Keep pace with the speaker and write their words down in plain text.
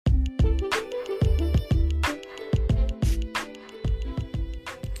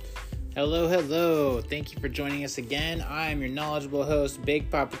Hello, hello. Thank you for joining us again. I'm your knowledgeable host, Big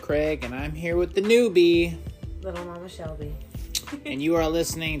Papa Craig, and I'm here with the newbie, Little Mama Shelby. And you are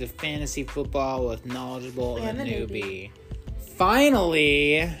listening to Fantasy Football with Knowledgeable and the Newbie.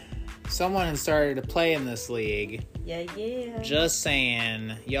 Finally, someone has started to play in this league. Yeah. Just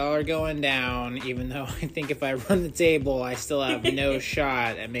saying, y'all are going down, even though I think if I run the table, I still have no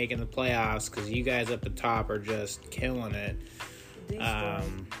shot at making the playoffs because you guys at the top are just killing it.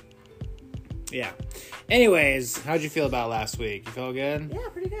 Yeah. Anyways, how'd you feel about last week? You feel good? Yeah,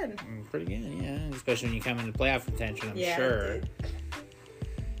 pretty good. Pretty good, yeah. Especially when you come into playoff contention, I'm sure. Dude.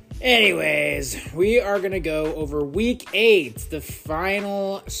 Anyways, we are going to go over Week 8, the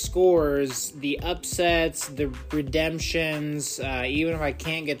final scores, the upsets, the redemptions. Even if I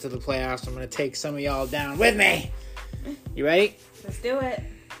can't get to the playoffs, I'm going to take some of y'all down with me. You ready? Let's do it.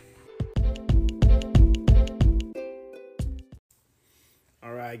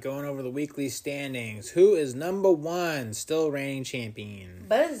 All right, going over the weekly standings. Who is number one, still reigning champion?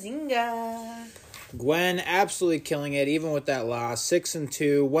 Bazinga. Gwen absolutely killing it, even with that loss.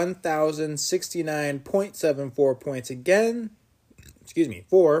 6-2, 1,069.74 points again.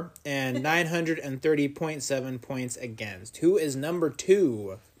 For, and 930.7 points against. Who is number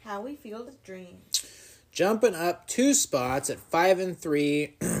two? Howie Field of Dreams. Jumping up 2 spots at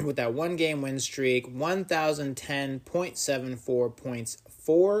 5-3 with that 1-game win streak. 1,010.74 points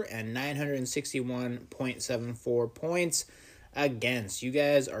for, and 961.74 points against. You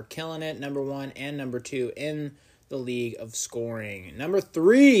guys are killing it, number 1 and number 2 in the league of scoring. Number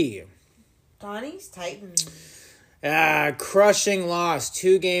 3. Donnie's Titans. Crushing loss,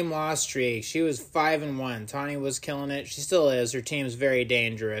 2-game loss streak. She was 5-1. Tawny was killing it. She still is. Her team's very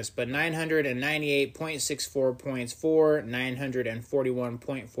dangerous. But 998.64 points for,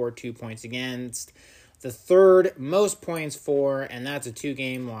 941.42 points against. The third most points for, and that's a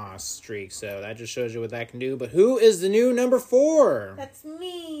 2-game loss streak. So that just shows you what that can do. But who is the new number 4? That's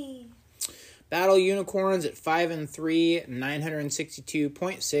me. Battle Unicorns at 5-3,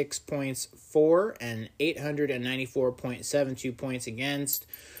 962.6 points for, and 894.72 points against.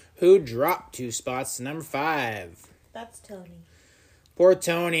 Who dropped 2 spots to number 5? That's Tony. Poor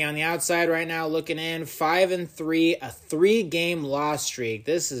Tony on the outside right now looking in. 5-3, a 3-game loss streak.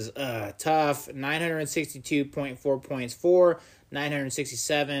 This is tough. 962.4 points for,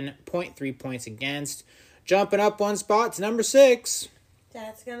 967.3 points against. Jumping up 1 spot to number 6.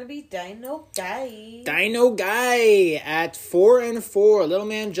 That's going to be Dino Guy. Dino Guy at 4-4. Little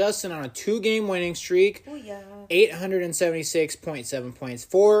man Justin on a 2-game winning streak. Oh, yeah. 876.7 points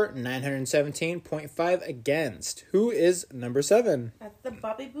for, 917.5 against. Who is number 7? That's the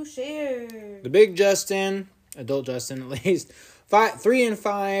Bobby Boucher. The big Justin, adult Justin at least.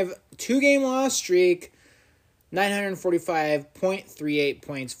 3-5, 2-game loss streak. 945.38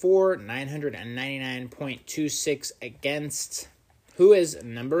 points for, 999.26 against. Who is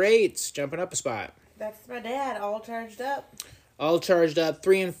number 8? Jumping up a spot. That's my dad, all charged up. All charged up,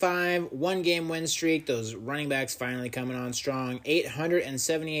 3-5, 1-game win streak. Those running backs finally coming on strong.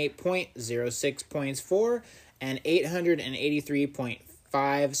 878.06 points for, and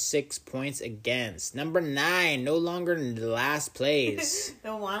 883.56 points against. Number 9, no longer in the last place. The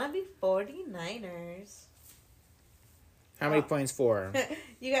wannabe 49ers. How many points for?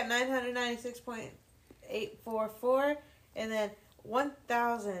 You got 996.844, and then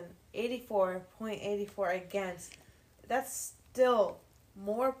 1,084.84 against. That's still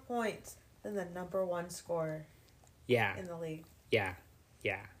more points than the number 1 scorer. Yeah. In the league. Yeah.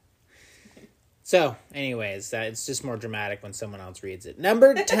 So, anyways, it's just more dramatic when someone else reads it.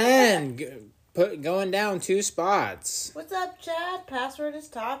 Number 10, going down 2 spots. What's up, Chad? Password is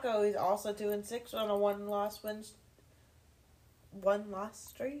Taco. He's also 2-6 on a 1-loss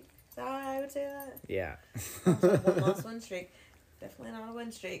streak. Is that how I would say that? Yeah. 1-loss win streak. Definitely not a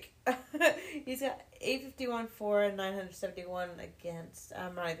win streak. He's got 851 for and 971 against.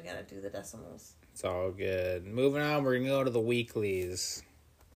 I'm not even going to do the decimals. It's all good. Moving on, we're going to go to the weeklies.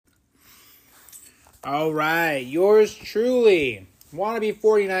 All right, yours truly. Wannabe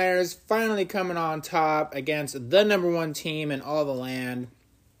 49ers finally coming on top against the number 1 team in all the land.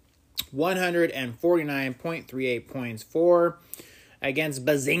 149.38 points for, against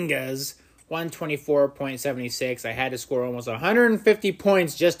Bazingas. 124.76. I had to score almost 150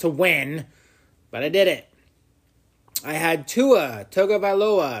 points just to win, but I did it. I had Tua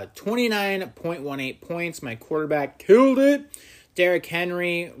Tagovailoa, 29.18 points. My quarterback killed it. Derrick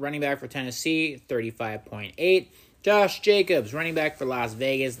Henry, running back for Tennessee, 35.8. Josh Jacobs, running back for Las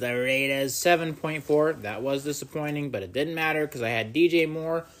Vegas, the Raiders, 7.4. That was disappointing, but it didn't matter because I had DJ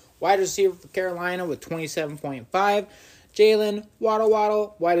Moore, wide receiver for Carolina, with 27.5. Jalen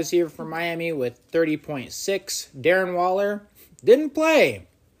Waddle, wide receiver for Miami with 30.6. Darren Waller didn't play.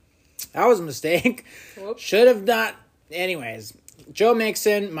 That was a mistake. Whoops. Should have not. Anyways, Joe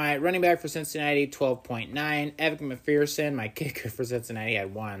Mixon, my running back for Cincinnati, 12.9. Evan McPherson, my kicker for Cincinnati,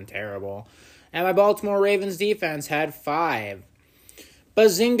 had 1. Terrible. And my Baltimore Ravens defense had 5.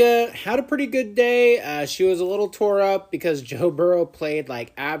 Bazinga had a pretty good day. She was a little tore up because Joe Burrow played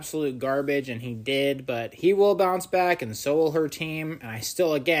like absolute garbage, and he did, but he will bounce back, and so will her team. And I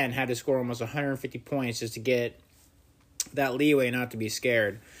still, again, had to score almost 150 points just to get that leeway not to be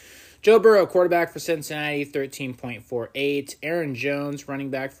scared. Joe Burrow, quarterback for Cincinnati, 13.48. Aaron Jones, running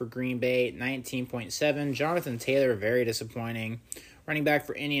back for Green Bay, 19.7. Jonathan Taylor, very disappointing. Running back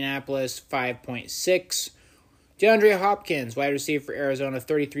for Indianapolis, 5.6. DeAndre Hopkins, wide receiver for Arizona,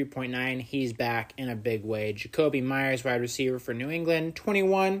 33.9. He's back in a big way. Jacoby Myers, wide receiver for New England,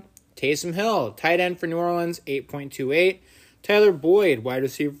 21. Taysom Hill, tight end for New Orleans, 8.28. Tyler Boyd, wide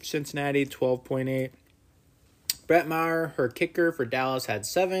receiver for Cincinnati, 12.8. Brett Maher, her kicker for Dallas, had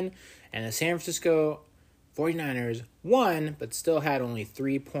 7. And the San Francisco 49ers won, but still had only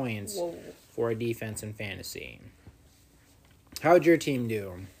 3 points for a defense in fantasy. How'd your team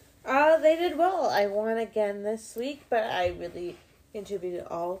do? They did well. I won again this week, but I really contributed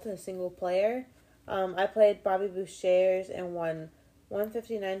all to a single player. I played Bobby Bouchers and won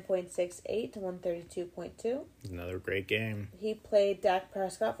 159.68 to 132.2. Another great game. He played Dak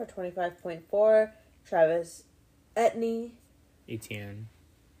Prescott for 25.4, Travis Etienne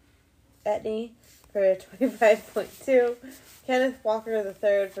for 25.2, Kenneth Walker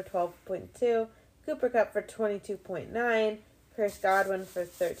III for 12.2, Cooper Kupp for 22.9, Chris Godwin for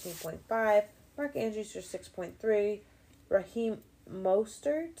 13.5, Mark Andrews for 6.3, Raheem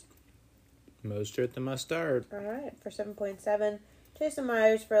Mostert the mustard. all right, for 7.7, Jason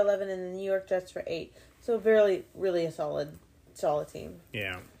Myers for 11, and the New York Jets for 8. So really a solid team.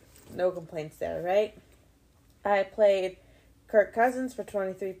 Yeah. No complaints there, right? I played Kirk Cousins for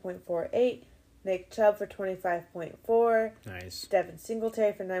 23.48, Nick Chubb for 25.4, Nice. Devin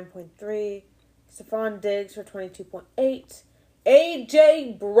Singletary for 9.3, Stephon Diggs for 22.8,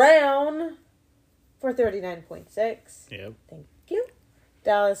 A.J. Brown for 39.6. Yep. Thank you.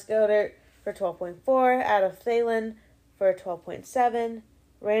 Dallas Goedert for 12.4, Adam Thielen for 12.7,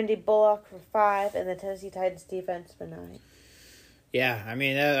 Randy Bullock for 5, and the Tennessee Titans defense for 9. Yeah, I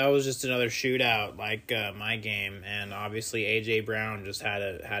mean, that was just another shootout like my game, and obviously A.J. Brown just had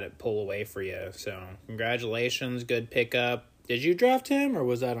it pull away for you. So congratulations, good pickup. Did you draft him, or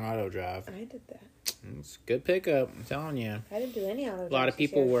was that an auto draft? I did that. It's a good pickup, I'm telling you. I didn't do any auto drafts. A lot of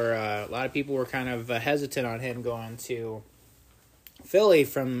people were kind of hesitant on him going to Philly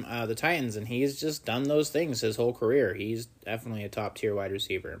from the Titans, and he's just done those things his whole career. He's definitely a top-tier wide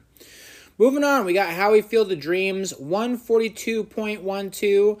receiver. Moving on, we got Howie Field of Dreams,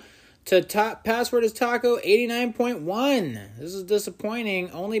 142.12 to top password is Taco, 89.1. This is disappointing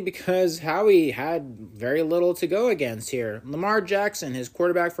only because Howie had very little to go against here. Lamar Jackson, his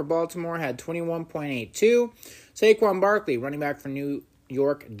quarterback for Baltimore, had 21.82. Saquon Barkley, running back for New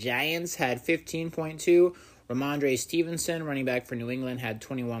York Giants, had 15.2. Ramondre Stevenson, running back for New England, had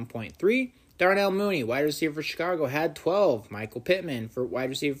 21.3. Darnell Mooney, wide receiver for Chicago, had 12. Michael Pittman, for wide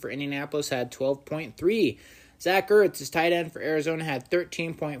receiver for Indianapolis, had 12.3. Zach Ertz, his tight end for Arizona, had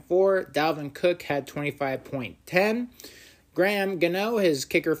 13.4. Dalvin Cook had 25.10. Graham Gano, his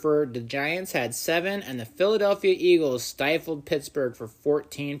kicker for the Giants, had 7. And the Philadelphia Eagles stifled Pittsburgh for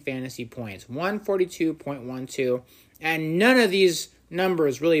 14 fantasy points, 142.12. And none of these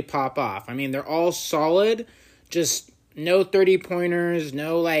numbers really pop off. I mean, they're all solid, just no 30-pointers,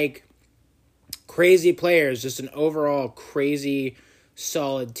 no, crazy players, just an overall crazy,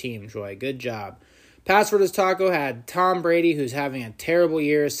 solid team, Troy. Good job. Password is Taco had Tom Brady, who's having a terrible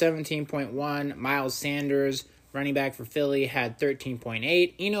year, 17.1. Miles Sanders, running back for Philly, had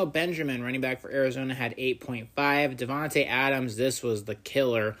 13.8. Eno Benjamin, running back for Arizona, had 8.5. Devontae Adams, this was the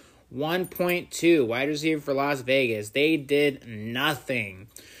killer, 1.2. Wide receiver for Las Vegas. They did nothing.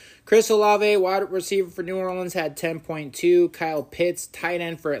 Chris Olave, wide receiver for New Orleans, had 10.2. Kyle Pitts, tight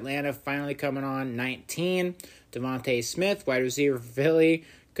end for Atlanta, finally coming on, 19. Devontae Smith, wide receiver for Philly,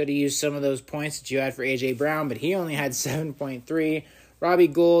 could have used some of those points that you had for A.J. Brown, but he only had 7.3. Robbie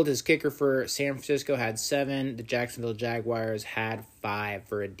Gould, his kicker for San Francisco, had 7. The Jacksonville Jaguars had 5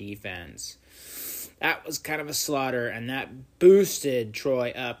 for a defense. That was kind of a slaughter, and that boosted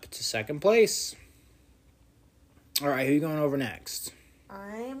Troy up to second place. All right, who are you going over next?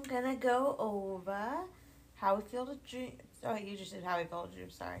 I'm going to go over Howie Field of Dreams. Oh, you just did Howie Field of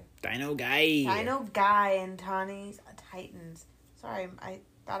Dreams, sorry. Dino Guy and Tawny's Titans. Sorry, I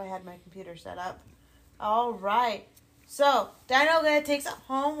thought I had my computer set up. All right. So, Dino Guy takes it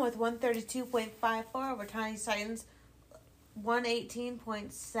home with 132.54 over Tawny Titans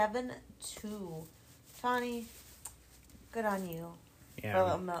 118.72. Tawny, good on you.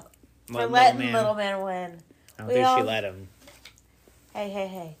 Yeah. For letting Little Man win. I don't think she let him.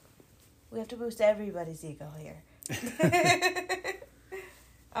 Hey. We have to boost everybody's ego here.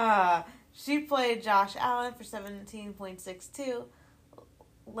 She played Josh Allen for 17.62.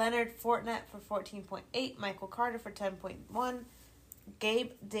 Leonard Fournette for 14.8. Michael Carter for 10.1.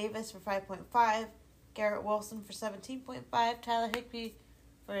 Gabe Davis for 5.5. Garrett Wilson for 17.5. Tyler Higbee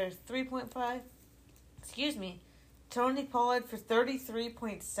for 3.5. Excuse me. Tony Pollard for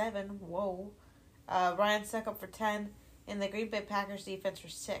 33.7. Whoa. Ryan Suckup for 10. And the Green Bay Packers defense for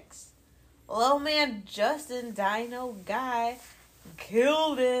 6. Low man Justin Dino Guy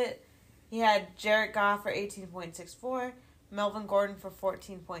killed it. He had Jared Goff for 18.64. Melvin Gordon for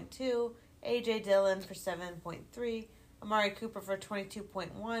 14.2. A.J. Dillon for 7.3. Amari Cooper for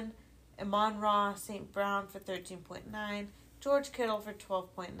 22.1. Amon-Ra St. Brown for 13.9. George Kittle for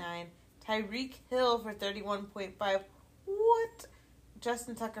 12.9. Tyreek Hill for 31.5. What?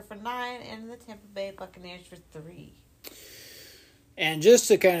 Justin Tucker for 9. And the Tampa Bay Buccaneers for 3. And just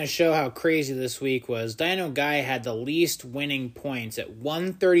to kind of show how crazy this week was, Dino Guy had the least winning points at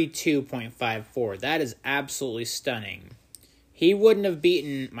 132.54. That is absolutely stunning. He wouldn't have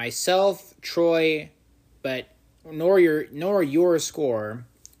beaten myself, Troy, nor your score.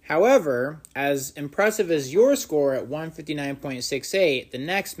 However, as impressive as your score at 159.68, the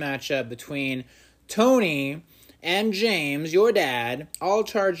next matchup between Tony and James, your dad, all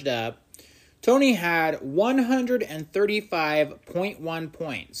charged up, Tony had 135.1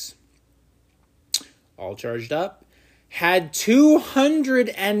 points. All charged up. Had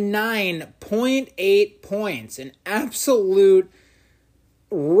 209.8 points. An absolute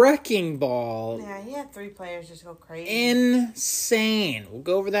wrecking ball. Yeah, he had 3 players just go crazy. Insane. We'll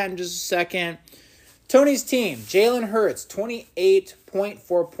go over that in just a second. Tony's team, Jalen Hurts,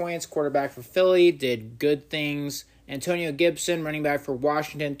 28.4 points, quarterback for Philly, did good things. Antonio Gibson, running back for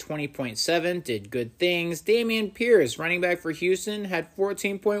Washington, 20.7, did good things. Dameon Pierce, running back for Houston, had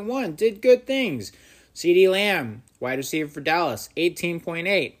 14.1, did good things. CeeDee Lamb, wide receiver for Dallas,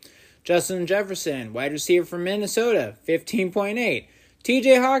 18.8. Justin Jefferson, wide receiver for Minnesota, 15.8.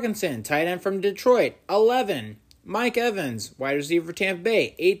 TJ Hawkinson, tight end from Detroit, 11. Mike Evans, wide receiver for Tampa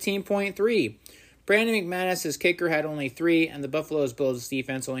Bay, 18.3. Brandon McManus, his kicker, had only 3, and the Buffalo Bills'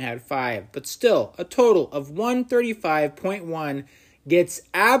 defense only had 5. But still, a total of 135.1 gets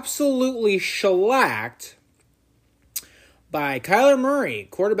absolutely shellacked by Kyler Murray,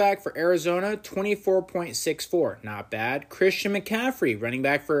 quarterback for Arizona, 24.64. Not bad. Christian McCaffrey, running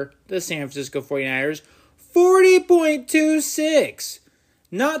back for the San Francisco 49ers, 40.26.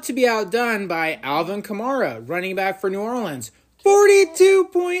 Not to be outdone by Alvin Kamara, running back for New Orleans,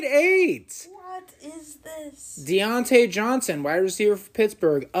 42.8. What is this? Deontay Johnson, wide receiver for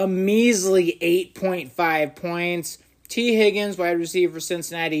Pittsburgh, a measly 8.5 points. T. Higgins, wide receiver for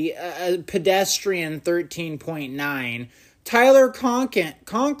Cincinnati, a pedestrian 13.9. Tyler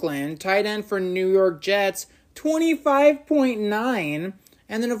Conklin, tight end for New York Jets, 25.9.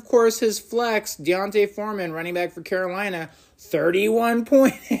 And then, of course, his flex, Deontay Foreman, running back for Carolina,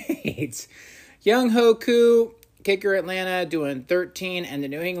 31.8. Young Hoku, kicker Atlanta, doing 13. And the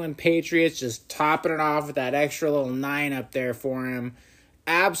New England Patriots just topping it off with that extra little 9 up there for him.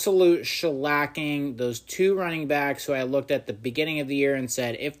 Absolute shellacking. Those 2 running backs who I looked at the beginning of the year and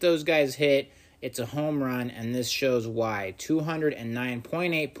said, if those guys hit, it's a home run, and this shows why.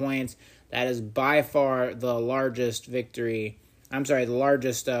 209.8 points. That is by far the largest victory. I'm sorry, the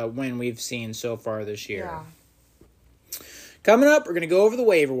largest win we've seen so far this year. Yeah. Coming up, we're going to go over the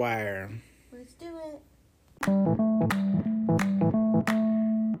waiver wire. Let's do it.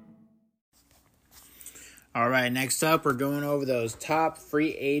 All right, next up, we're going over those top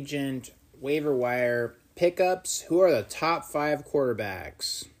free agent waiver wire pickups. Who are the top 5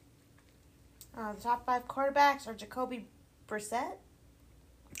 quarterbacks? The top 5 quarterbacks are Jacoby Brissett.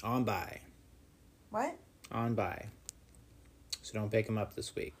 On bye. What? On bye. So don't pick him up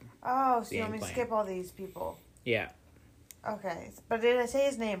this week. Oh, so you want me to skip all these people? Yeah. Okay, but did I say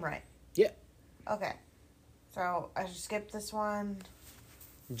his name right? Yeah. Okay. So I should skip this one.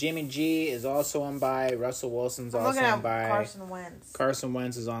 Jimmy G is also on bye. Russell Wilson's also on bye. Carson Wentz. Carson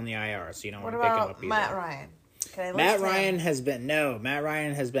Wentz is on the IR, so you don't want to pick him up either. either. Matt Ryan? Matt Ryan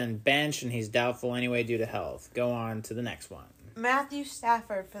has been benched, and he's doubtful anyway due to health. Go on to the next one. Matthew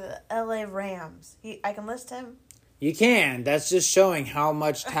Stafford for the LA Rams. I can list him. You can. That's just showing how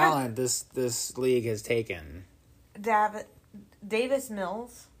much talent this league has taken. Davis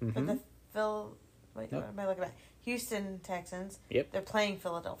Mills for the Wait, Nope. what am I looking at? Houston Texans. Yep. They're playing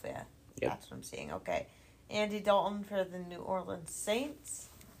Philadelphia. Yep. That's what I'm seeing. Okay. Andy Dalton for the New Orleans Saints.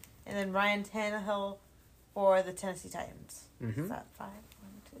 And then Ryan Tannehill for the Tennessee Titans. Mm-hmm. Is that 5? 1,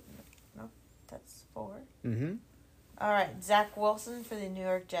 2, no, that's 4. Mm-hmm. All right, Zach Wilson for the New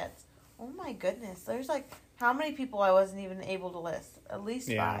York Jets. Oh my goodness, there's like how many people I wasn't even able to list? At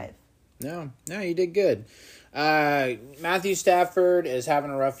least 5. No, you did good. Matthew Stafford is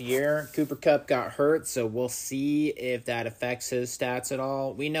having a rough year. Cooper Kupp got hurt, so we'll see if that affects his stats at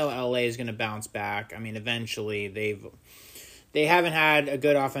all. We know LA is going to bounce back. I mean, eventually they haven't had a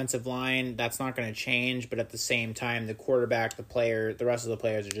good offensive line. That's not going to change, but at the same time, the quarterback, the rest of the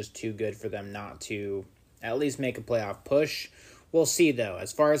players are just too good for them not to at least make a playoff push. We'll see, though.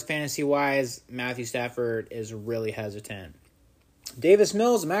 As far as fantasy-wise, Matthew Stafford is really hesitant. Davis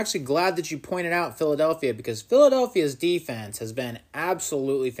Mills, I'm actually glad that you pointed out Philadelphia because Philadelphia's defense has been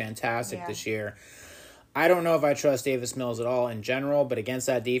absolutely fantastic this year. I don't know if I trust Davis Mills at all in general, but against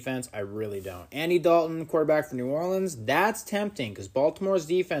that defense, I really don't. Andy Dalton, quarterback for New Orleans, that's tempting because Baltimore's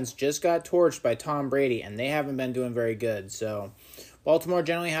defense just got torched by Tom Brady, and they haven't been doing very good. So Baltimore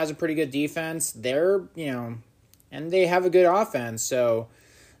generally has a pretty good defense. And they have a good offense, so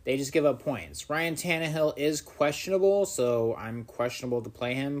they just give up points. Ryan Tannehill is questionable, so I'm questionable to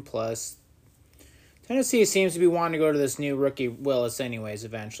play him. Plus, Tennessee seems to be wanting to go to this new rookie Willis anyways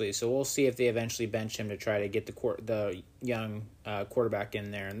eventually, so we'll see if they eventually bench him to try to get the young quarterback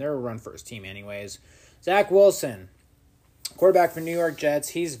in there. And they're a run-first team anyways. Zach Wilson, quarterback for New York Jets.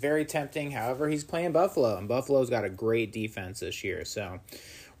 He's very tempting. However, he's playing Buffalo, and Buffalo's got a great defense this year, so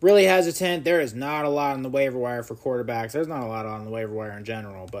really hesitant. There is not a lot on the waiver wire for quarterbacks. There's not a lot on the waiver wire in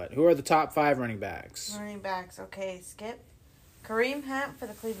general. But who are the top 5 running backs? Running backs, okay, Skip. Kareem Hunt for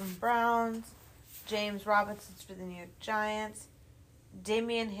the Cleveland Browns. James Robinson for the New York Giants.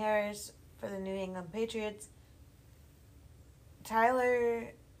 Damian Harris for the New England Patriots. Tyler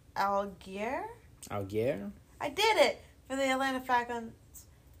Algier? I did it! For the Atlanta Falcons.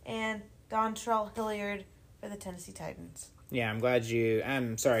 And Dontrell Hilliard for the Tennessee Titans. Yeah,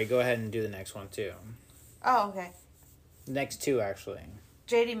 I'm sorry, go ahead and do the next one too. Oh, okay. Next 2, actually.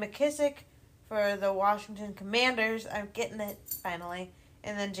 J.D. McKissick for the Washington Commanders. I'm getting it, finally.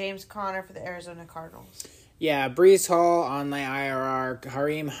 And then James Conner for the Arizona Cardinals. Yeah, Breece Hall on the IRR.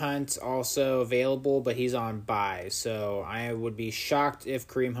 Kareem Hunt also available, but he's on bye. So I would be shocked if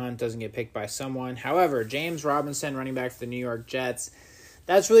Kareem Hunt doesn't get picked by someone. However, James Robinson, running back for the New York Jets,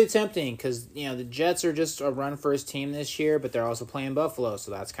 that's really tempting because, the Jets are just a run-first team this year, but they're also playing Buffalo,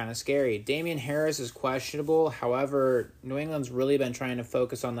 so that's kind of scary. Damian Harris is questionable. However, New England's really been trying to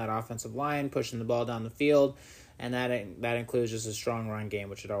focus on that offensive line, pushing the ball down the field, and that includes just a strong run game,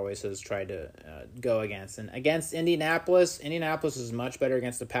 which it always has tried to go against. And against Indianapolis is much better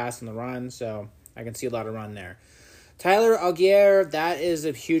against the pass and the run, so I can see a lot of run there. Tyler Algier, that is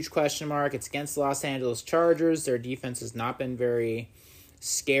a huge question mark. It's against the Los Angeles Chargers. Their defense has not been very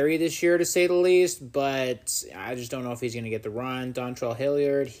scary this year, to say the least, but I just don't know if he's going to get the run. Dontrell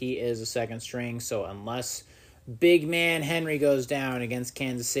Hilliard, he is a second string, so unless big man Henry goes down against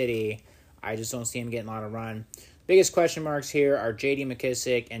Kansas City, I just don't see him getting a lot of run. Biggest question marks here are J.D.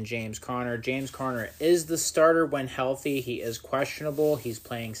 McKissick and James Conner. James Conner is the starter when healthy. He is questionable. He's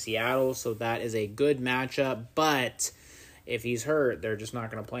playing Seattle, so that is a good matchup, but if he's hurt, they're just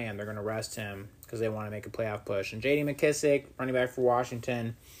not going to play him. They're going to rest him because they want to make a playoff push. And J.D. McKissick, running back for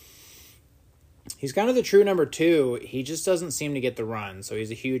Washington, he's kind of the true number 2. He just doesn't seem to get the run, so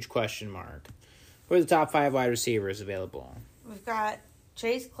he's a huge question mark. Who are the top 5 wide receivers available? We've got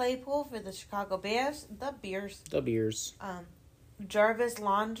Chase Claypool for the Chicago Bears. The Bears. Jarvis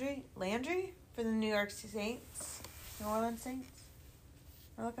Landry for the New Orleans Saints. Am I looking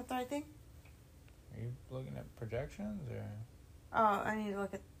at the right thing? Are you looking at projections or? Oh, I need to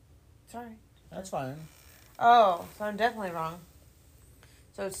look at. Sorry. That's fine. Oh, so I'm definitely wrong.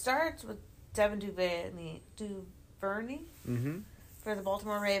 So it starts with Devin Duvernay for the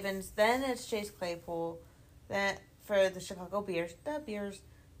Baltimore Ravens. Then it's Chase Claypool. Then for the Chicago Bears. The Bears.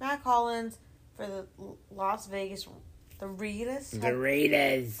 Matt Collins for the Las Vegas. The Raiders.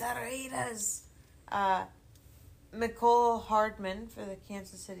 Mecole Hardman for the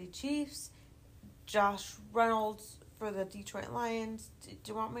Kansas City Chiefs. Josh Reynolds for the Detroit Lions. Do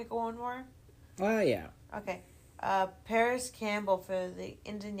you want me to go on more? Yeah. Okay. Paris Campbell for the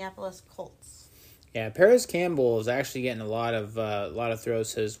Indianapolis Colts. Yeah, Paris Campbell is actually getting a lot of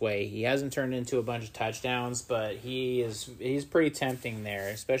throws his way. He hasn't turned into a bunch of touchdowns, but he's pretty tempting there,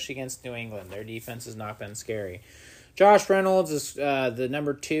 especially against New England. Their defense has not been scary. Josh Reynolds is the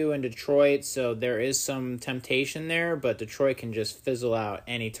number 2 in Detroit, so there is some temptation there, but Detroit can just fizzle out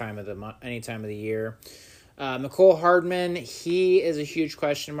any time of the year. McCole Hardman, he is a huge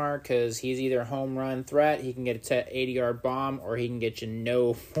question mark because he's either a home run threat, he can get a 80-yard bomb, or he can get you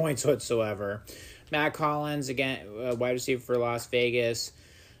no points whatsoever. Matt Collins, again, wide receiver for Las Vegas.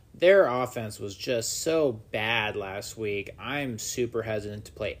 Their offense was just so bad last week. I'm super hesitant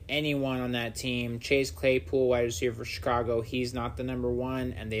to play anyone on that team. Chase Claypool, wide receiver for Chicago, he's not the number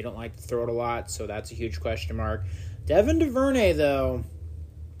 1, and they don't like to throw it a lot, so that's a huge question mark. Devin DuVernay, though,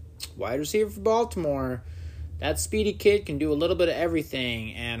 wide receiver for Baltimore, that speedy kid can do a little bit of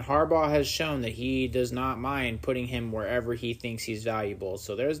everything, and Harbaugh has shown that he does not mind putting him wherever he thinks he's valuable.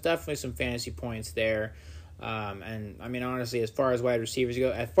 So there's definitely some fantasy points there. And, I mean, honestly, as far as wide receivers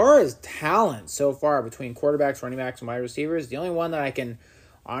go, as far as talent so far between quarterbacks, running backs, and wide receivers, the only one that I can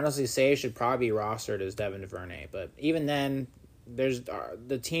honestly say should probably be rostered is Devin DuVernay. But even then, there's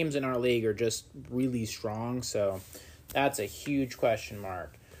the teams in our league are just really strong, so that's a huge question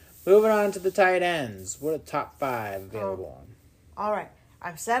mark. Moving on to the tight ends. What are the top 5 available? All right.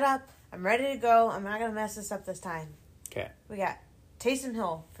 I'm set up. I'm ready to go. I'm not going to mess this up this time. Okay. We got Taysom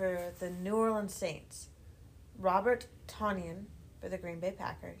Hill for the New Orleans Saints. Robert Tonyan for the Green Bay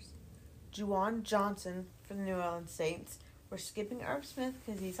Packers. Juwan Johnson for the New Orleans Saints. We're skipping Irv Smith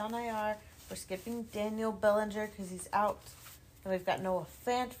because he's on IR. We're skipping Daniel Bellinger because he's out. And we've got Noah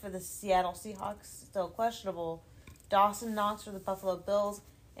Fant for the Seattle Seahawks, still questionable. Dawson Knox for the Buffalo Bills.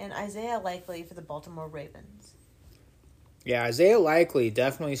 And Isaiah Likely for the Baltimore Ravens. Yeah, Isaiah Likely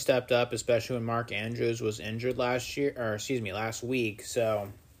definitely stepped up, especially when Mark Andrews was injured last week. So,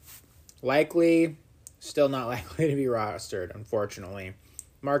 Likely, still not likely to be rostered, unfortunately.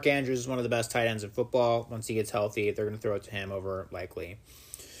 Mark Andrews is one of the best tight ends in football. Once he gets healthy, they're going to throw it to him over Likely.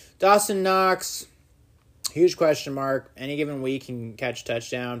 Dawson Knox, huge question mark. Any given week he can catch a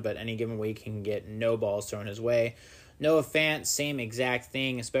touchdown, but any given week he can get no balls thrown his way. Noah Fant, same exact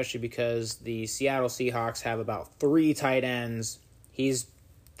thing, especially because the Seattle Seahawks have about 3 tight ends. He's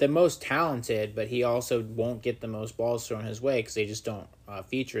the most talented, but he also won't get the most balls thrown his way because they just don't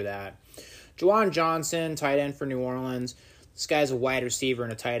feature that. Juwan Johnson, tight end for New Orleans. This guy's a wide receiver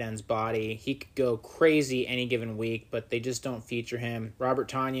in a tight end's body. He could go crazy any given week, but they just don't feature him. Robert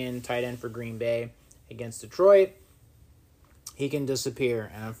Tonyan, tight end for Green Bay against Detroit. He can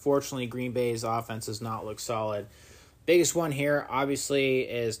disappear, and unfortunately Green Bay's offense does not look solid. Biggest one here, obviously,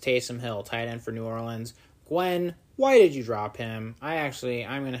 is Taysom Hill, tight end for New Orleans. Gwen, why did you drop him? I'm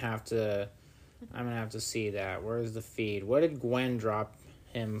gonna have to see that. Where's the feed? What did Gwen drop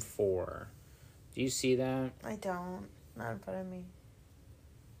him for? Do you see that? I don't. Not in front of me.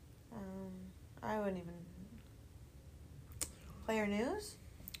 I wouldn't even. Player news?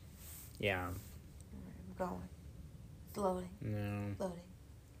 Yeah. We're going. It's loading. No. Loading.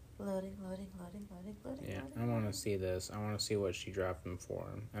 Yeah, I want to see this. I want to see what she dropped him for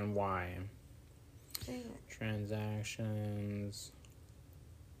and why. Transactions.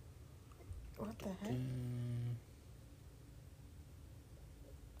 What the heck?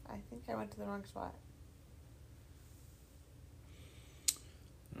 I think I went to the wrong spot.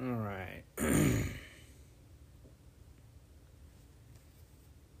 All right.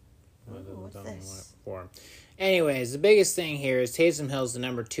 What's this? Anyways, the biggest thing here is Taysom Hill's the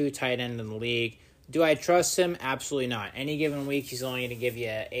number 2 tight end in the league. Do I trust him? Absolutely not. Any given week, he's only going to give you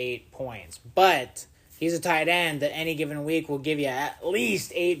 8 points. But he's a tight end that any given week will give you at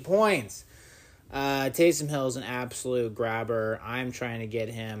least 8 points. Taysom Hill is an absolute grabber. I'm trying to get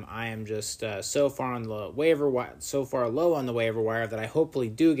him. I am just so far on the low on the waiver wire that I hopefully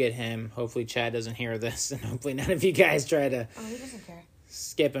do get him. Hopefully Chad doesn't hear this, and hopefully none of you guys try to He doesn't care.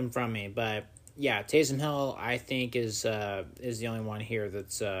 Skip him from me. But yeah, Taysom Hill I think is the only one here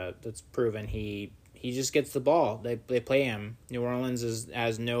that's proven he just gets the ball. They play him. New Orleans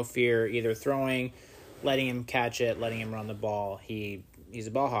has no fear either throwing, letting him catch it, letting him run the ball. He's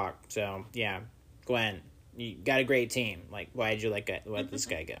a ball hawk. So yeah. Gwen, you got a great team. Like, why did you let this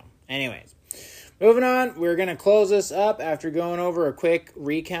guy go? Anyways, moving on. We're going to close this up after going over a quick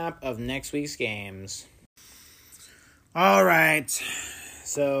recap of next week's games. All right.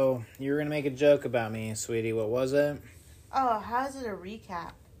 So, you were going to make a joke about me, sweetie. What was it? Oh, how is it a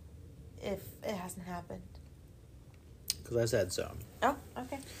recap if it hasn't happened? Because I said so. Oh,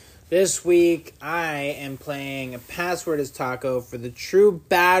 okay. This week, I am playing Password is Taco for the true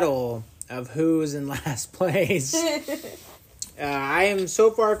battle of who's in last place. I am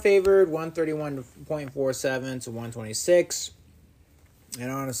so far favored 131.47 to 126. And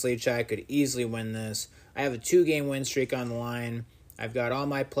honestly, Chad could easily win this. I have a 2-game win streak on the line. I've got all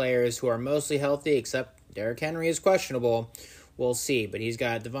my players who are mostly healthy except Derrick Henry is questionable. We'll see. But he's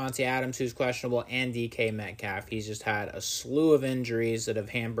got Devontae Adams, who's questionable, and DK Metcalf. He's just had a slew of injuries that have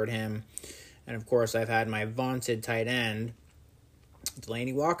hampered him. And, of course, I've had my vaunted tight end,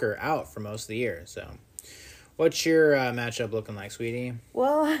 Delaney Walker, out for most of the year. So, what's your matchup looking like, sweetie?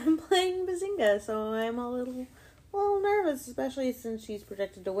 Well, I'm playing Bazinga, so I'm a little nervous, especially since she's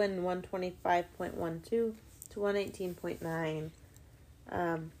projected to win 125.12 to 118.9.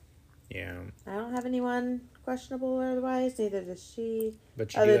 Yeah. I don't have anyone questionable or otherwise, neither does she.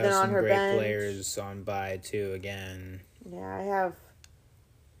 But you do have some great players on bye, too, again. Yeah, I have...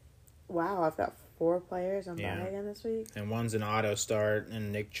 Wow, I've got 4 players on bye again this week. And one's an auto start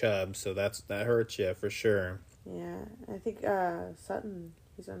and Nick Chubb, so that hurts you for sure. Yeah, I think Sutton,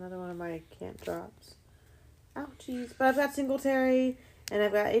 he's another one of my can't drops. Ouchies. But I've got Singletary, and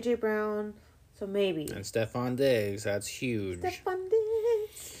I've got A.J. Brown, so maybe. And Stephon Diggs, that's huge. Stephon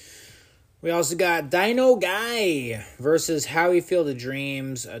Diggs. We also got Dino Guy versus Howie Field of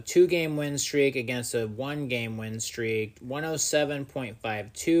Dreams, a 2-game win streak against a 1-game win streak.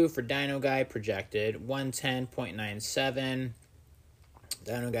 107.52 for Dino Guy projected, 110.97.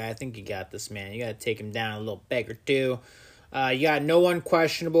 Dino Guy, I think you got this, man. You got to take him down a little peg or two. You got no one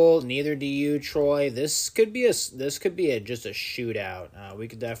questionable. Neither do you, Troy. This could be just a shootout. We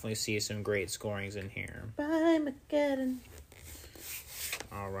could definitely see some great scorings in here. Bye, McGettin.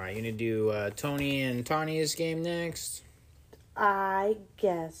 All right, you gonna do Tony and Tawny's game next? I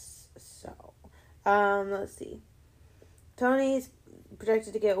guess so. Let's see. Tony's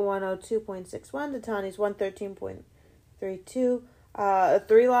projected to get 102.61 to Tawny's 113.32. A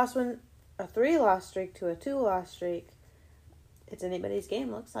 3-loss streak to a 2-loss streak. It's anybody's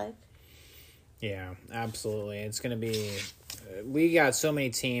game, looks like. Yeah, absolutely. It's going to be... we got so many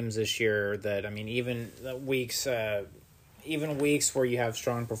teams this year that, I mean, even weeks where you have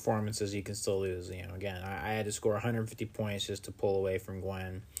strong performances, you can still lose. You know, again, I had to score 150 points just to pull away from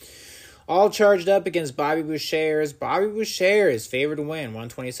Gwen. All charged up against Bobby Boucher's. Bobby Boucher is favored to win,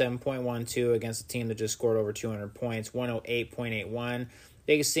 127.12 against a team that just scored over 200 points, 108.81.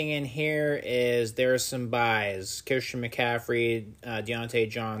 Biggest thing in here is there are some buys. Christian McCaffrey, Deontay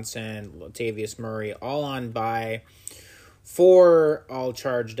Johnson, Latavius Murray, all on bye. 4 all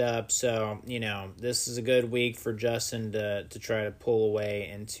charged up. So, you know, this is a good week for Justin to try to pull away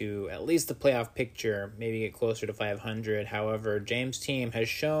into at least the playoff picture, maybe get closer to 500. However, James' team has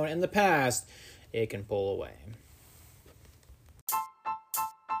shown in the past it can pull away.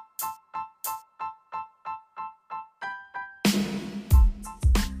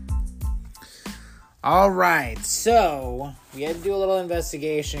 All right, so we had to do a little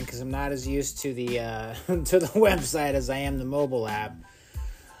investigation because I'm not as used to the to the website as I am the mobile app.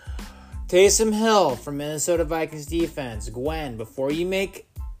 Taysom Hill from Minnesota Vikings defense. Gwen, before you make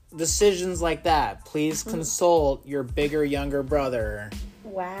decisions like that, please consult your bigger, younger brother.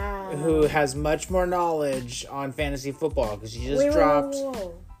 Wow. Who has much more knowledge on fantasy football because you just dropped...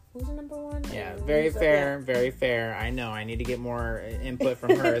 Whoa. Who's the number one? Yeah, very fair. I know. I need to get more input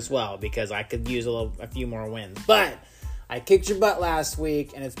from her as well because I could use a few more wins. But I kicked your butt last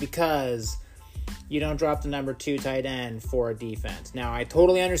week, and it's because you don't drop the number 2 tight end for a defense. Now, I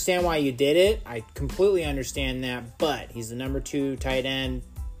totally understand why you did it. I completely understand that, but he's the number 2 tight end.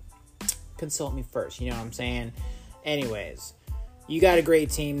 Consult me first, you know what I'm saying? Anyways, you got a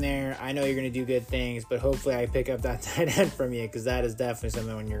great team there. I know you're going to do good things, but hopefully I pick up that tight end from you because that is definitely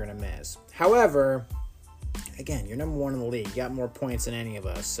something you're going to miss. However, again, you're number 1 in the league. You got more points than any of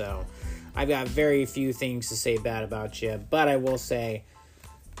us, so I've got very few things to say bad about you, but I will say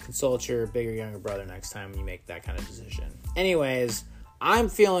consult your bigger, younger brother next time you make that kind of decision. Anyways, I'm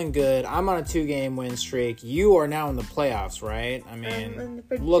feeling good. I'm on a 2-game win streak. You are now in the playoffs, right? I mean,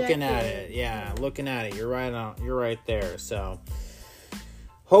 looking at it. Yeah, looking at it. You're right there. So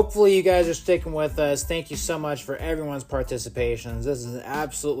hopefully you guys are sticking with us. Thank you so much for everyone's participations. This is an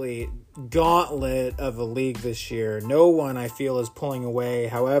absolutely gauntlet of a league this year. No one, I feel, is pulling away.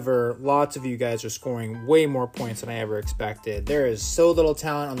 However, lots of you guys are scoring way more points than I ever expected. There is so little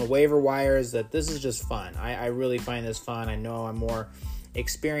talent on the waiver wires that this is just fun. I really find this fun. I know I'm more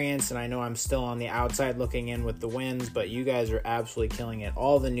experienced and I know I'm still on the outside looking in with the wins, but you guys are absolutely killing it.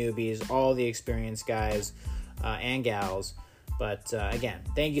 All the newbies, all the experienced guys and gals. But again,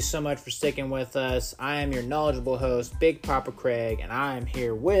 thank you so much for sticking with us. I am your knowledgeable host, Big Papa Craig, and I am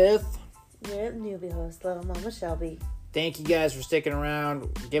here with your newbie host, Little Mama Shelby. Thank you guys for sticking around,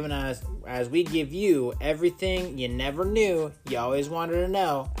 giving us, as we give you everything you never knew, you always wanted to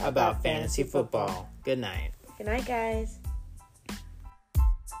know about fantasy football. Good night. Good night, guys.